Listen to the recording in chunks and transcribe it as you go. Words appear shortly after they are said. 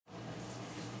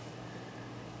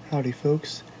Howdy,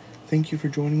 folks. Thank you for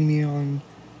joining me on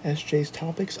SJ's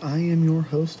Topics. I am your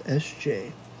host,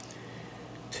 SJ.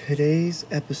 Today's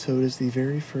episode is the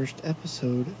very first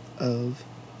episode of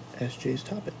SJ's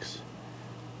Topics.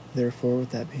 Therefore, with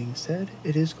that being said,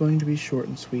 it is going to be short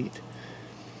and sweet.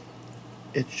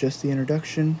 It's just the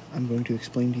introduction. I'm going to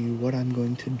explain to you what I'm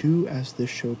going to do as this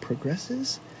show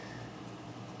progresses,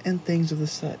 and things of the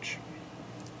such.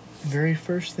 The very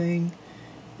first thing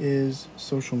is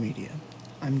social media.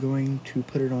 I'm going to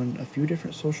put it on a few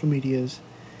different social medias.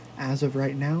 As of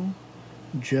right now,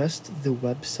 just the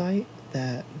website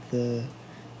that the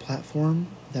platform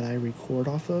that I record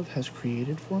off of has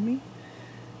created for me,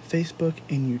 Facebook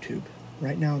and YouTube.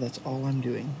 Right now, that's all I'm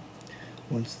doing.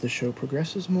 Once the show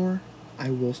progresses more,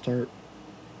 I will start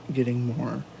getting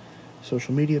more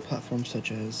social media platforms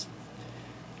such as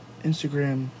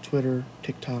Instagram, Twitter,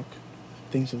 TikTok,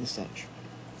 things of the such.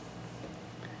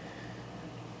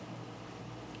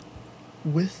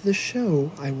 With the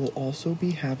show, I will also be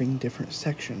having different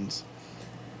sections.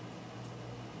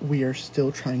 We are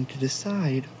still trying to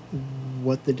decide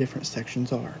what the different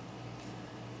sections are.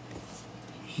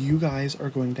 You guys are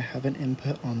going to have an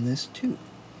input on this too.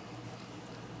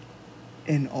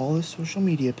 In all the social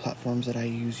media platforms that I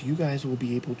use, you guys will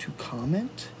be able to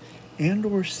comment and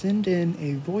or send in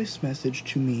a voice message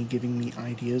to me giving me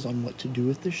ideas on what to do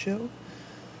with the show,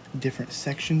 different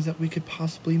sections that we could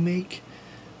possibly make,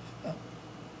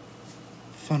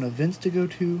 fun events to go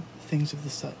to, things of the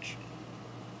such.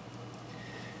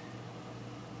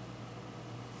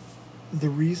 The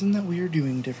reason that we are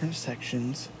doing different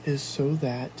sections is so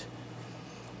that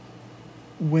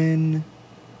when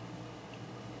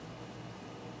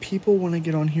people want to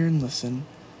get on here and listen,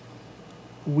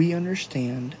 we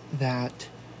understand that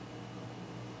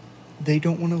they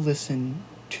don't want to listen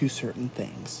to certain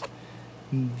things.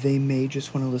 They may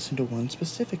just want to listen to one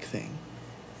specific thing.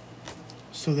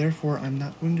 So therefore, I'm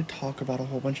not going to talk about a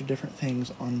whole bunch of different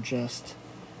things on just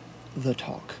the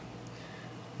talk.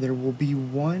 There will be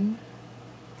one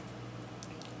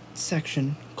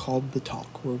section called the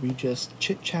talk, where we just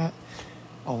chit-chat.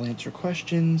 I'll answer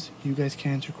questions. You guys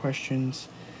can answer questions.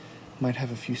 Might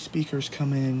have a few speakers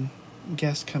come in,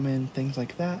 guests come in, things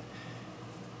like that.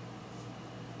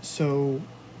 So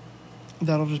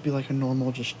that'll just be like a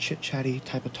normal, just chit-chatty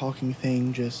type of talking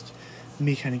thing, just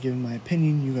me kind of giving my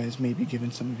opinion, you guys may be giving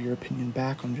some of your opinion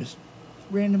back on just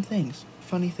random things,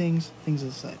 funny things, things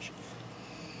of such.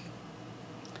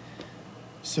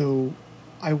 So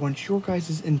I want your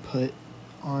guys' input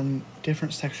on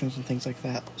different sections and things like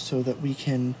that so that we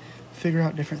can figure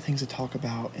out different things to talk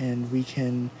about and we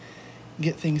can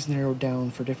get things narrowed down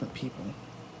for different people.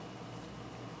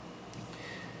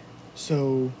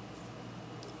 So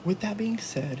with that being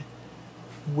said,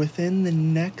 within the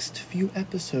next few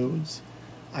episodes,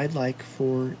 I'd like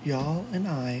for y'all and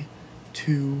I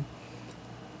to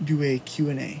do a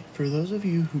Q&A. For those of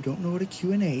you who don't know what a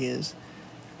Q&A is,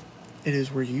 it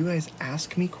is where you guys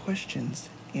ask me questions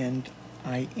and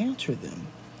I answer them.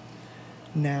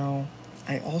 Now,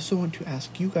 I also want to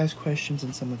ask you guys questions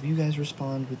and some of you guys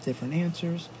respond with different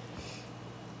answers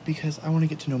because I want to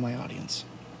get to know my audience.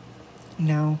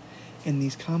 Now, in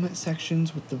these comment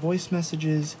sections with the voice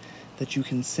messages that you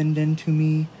can send in to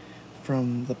me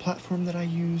from the platform that I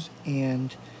use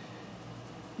and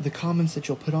the comments that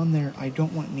you'll put on there, I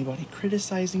don't want anybody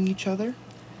criticizing each other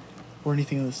or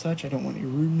anything of the such. I don't want any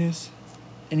rudeness,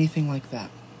 anything like that.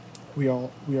 We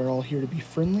are all here to be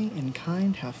friendly and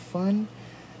kind, have fun,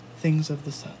 things of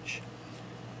the such.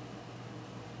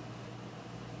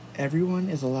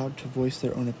 Everyone is allowed to voice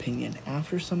their own opinion.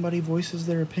 After somebody voices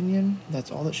their opinion,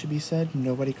 that's all that should be said.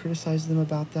 Nobody criticize them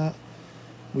about that.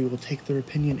 We will take their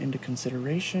opinion into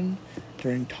consideration.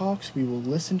 During talks, we will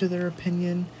listen to their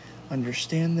opinion,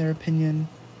 understand their opinion,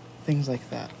 things like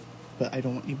that. But I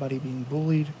don't want anybody being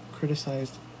bullied,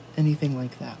 criticized, anything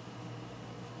like that.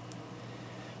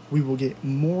 We will get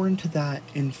more into that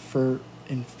in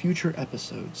future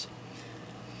episodes.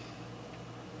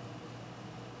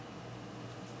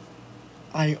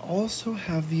 I also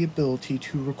have the ability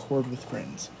to record with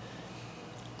friends.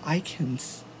 I can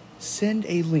send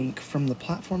a link from the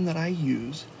platform that I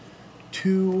use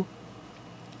to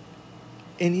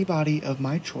anybody of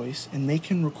my choice, and they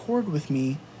can record with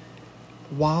me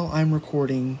while I'm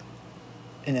recording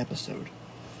an episode.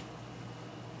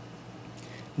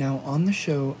 Now, on the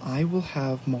show, I will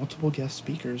have multiple guest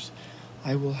speakers.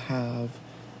 I will have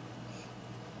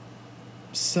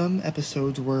some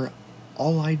episodes where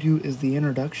all I do is the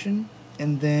introduction,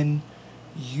 and then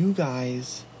you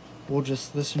guys will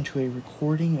just listen to a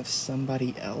recording of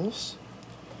somebody else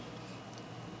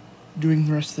doing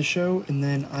the rest of the show, and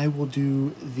then I will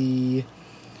do the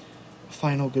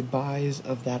final goodbyes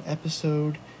of that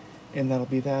episode, and that'll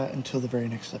be that until the very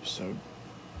next episode.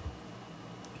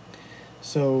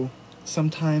 So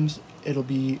sometimes it'll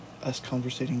be us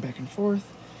conversating back and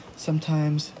forth.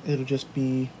 Sometimes it'll just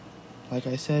be, like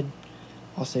I said,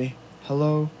 I'll say,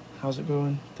 hello, how's it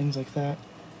going, things like that,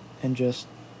 and just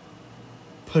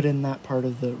put in that part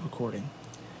of the recording.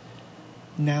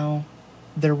 Now,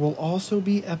 there will also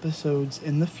be episodes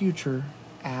in the future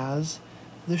as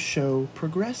the show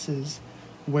progresses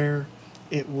where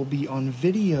it will be on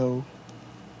video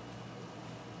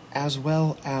as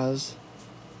well as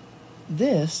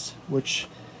this, which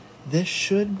this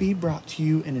should be brought to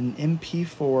you in an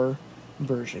MP4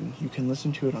 version. You can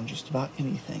listen to it on just about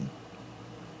anything.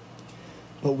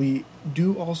 But we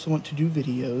do also want to do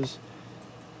videos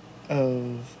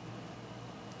of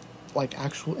like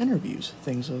actual interviews,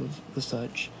 things of the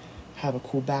such. Have a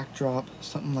cool backdrop,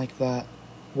 something like that.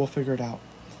 We'll figure it out.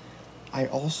 I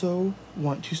also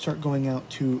want to start going out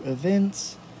to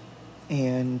events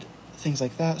and things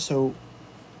like that, so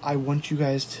I want you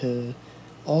guys to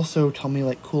also tell me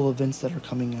like cool events that are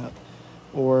coming up,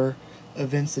 or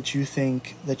events that you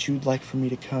think that you'd like for me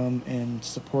to come and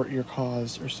support your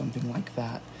cause or something like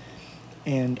that.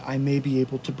 And I may be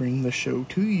able to bring the show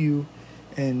to you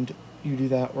and you do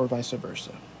that, or vice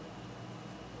versa.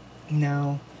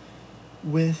 Now,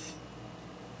 with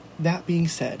that being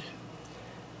said,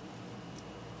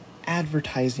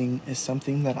 advertising is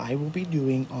something that I will be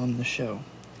doing on the show.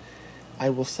 I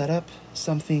will set up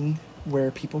something where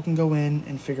people can go in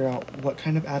and figure out what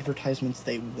kind of advertisements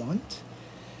they want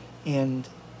and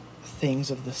things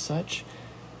of the such.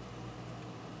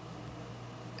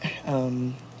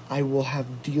 I will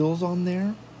have deals on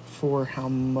there for how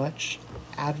much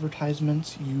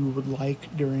advertisements you would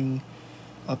like during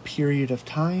a period of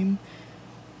time,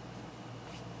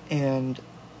 and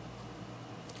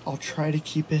I'll try to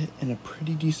keep it in a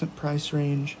pretty decent price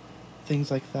range,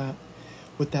 things like that.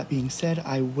 With that being said,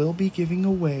 I will be giving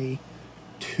away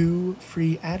 2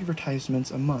 free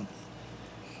advertisements a month.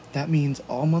 That means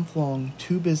all month long,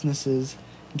 2 businesses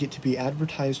get to be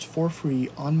advertised for free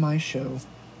on my show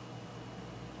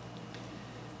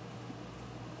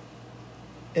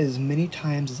as many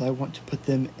times as I want to put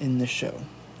them in the show.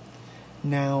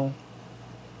 Now,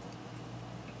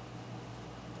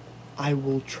 I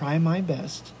will try my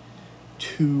best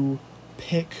to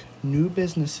pick new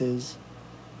businesses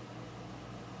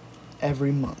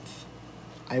every month.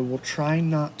 I will try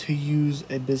not to use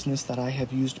a business that I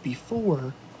have used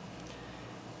before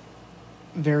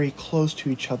very close to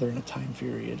each other in a time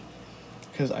period,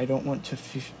 because I don't want to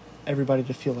everybody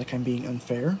to feel like I'm being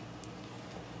unfair.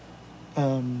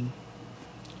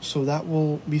 So that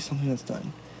will be something that's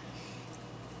done.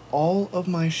 All of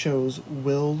my shows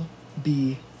will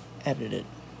be edited.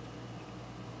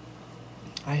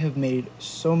 I have made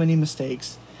so many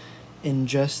mistakes in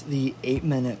just the 8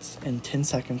 minutes and 10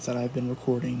 seconds that I've been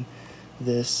recording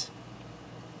this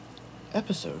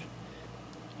episode.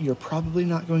 You're probably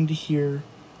not going to hear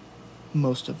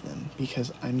most of them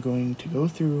because I'm going to go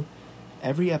through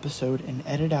every episode and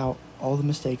edit out all the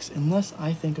mistakes, unless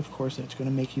I think, of course, that it's going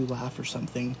to make you laugh or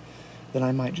something, then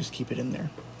I might just keep it in there.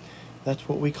 That's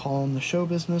what we call in the show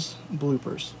business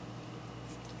bloopers.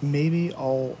 Maybe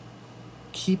I'll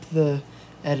keep the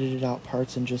edited out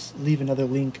parts and just leave another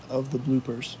link of the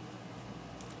bloopers.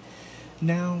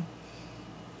 Now,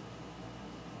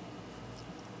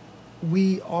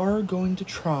 we are going to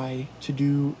try to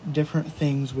do different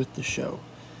things with the show.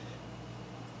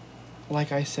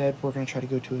 Like I said, we're going to try to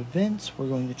go to events. We're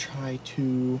going to try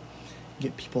to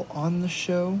get people on the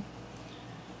show.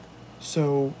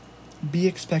 So be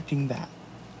expecting that.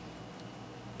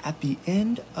 At the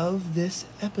end of this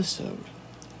episode,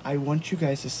 I want you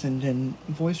guys to send in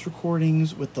voice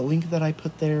recordings with the link that I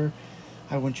put there.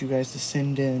 I want you guys to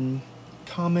send in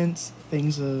comments,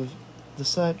 things of the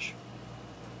such,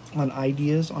 on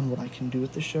ideas on what I can do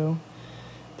with the show,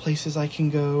 places I can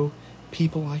go,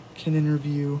 people I can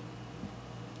interview,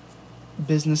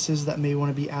 businesses that may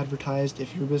want to be advertised.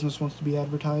 If your business wants to be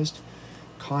advertised,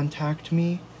 contact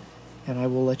me and I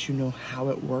will let you know how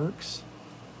it works.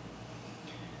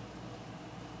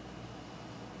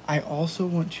 I also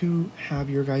want to have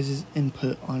your guys'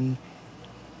 input on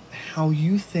how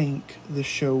you think the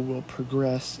show will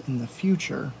progress in the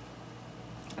future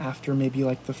after maybe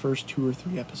like the first 2 or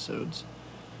 3 episodes.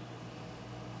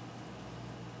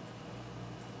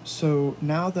 So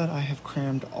now that I have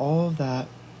crammed all of that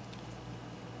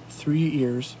through your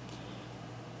ears,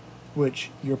 which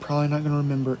you're probably not going to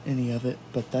remember any of it,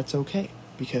 but that's okay,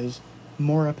 because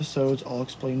more episodes, I'll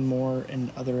explain more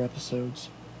in other episodes.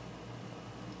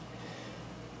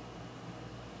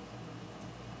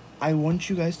 I want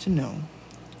you guys to know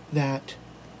that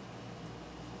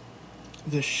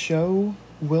the show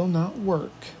will not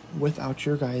work without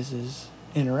your guys'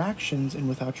 interactions and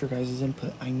without your guys'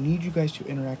 input. I need you guys to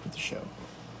interact with the show.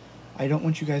 I don't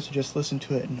want you guys to just listen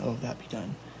to it and, oh, that be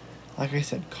done. Like I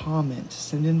said, comment,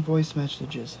 send in voice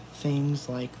messages, things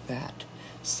like that.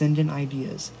 Send in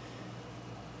ideas.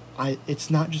 It's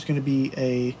not just going to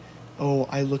be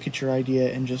I look at your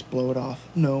idea and just blow it off.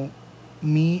 No,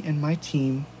 me and my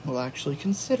team will actually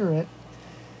consider it,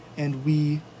 and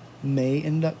we may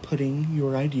end up putting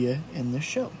your idea in the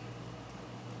show.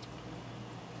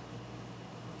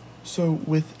 So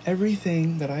with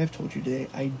everything that I have told you today,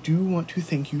 I do want to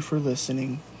thank you for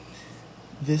listening.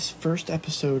 This first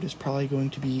episode is probably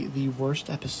going to be the worst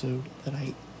episode that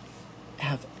I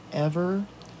have ever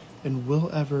and will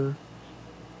ever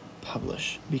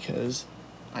publish, because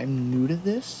I'm new to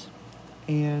this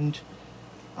and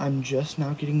I'm just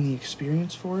now getting the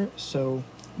experience for it, so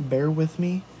bear with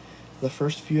me. The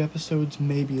first few episodes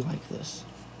may be like this.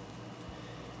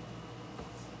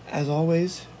 As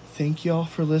always, thank y'all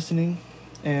for listening,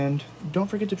 and don't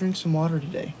forget to drink some water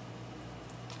today.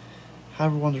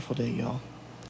 Have a wonderful day, y'all.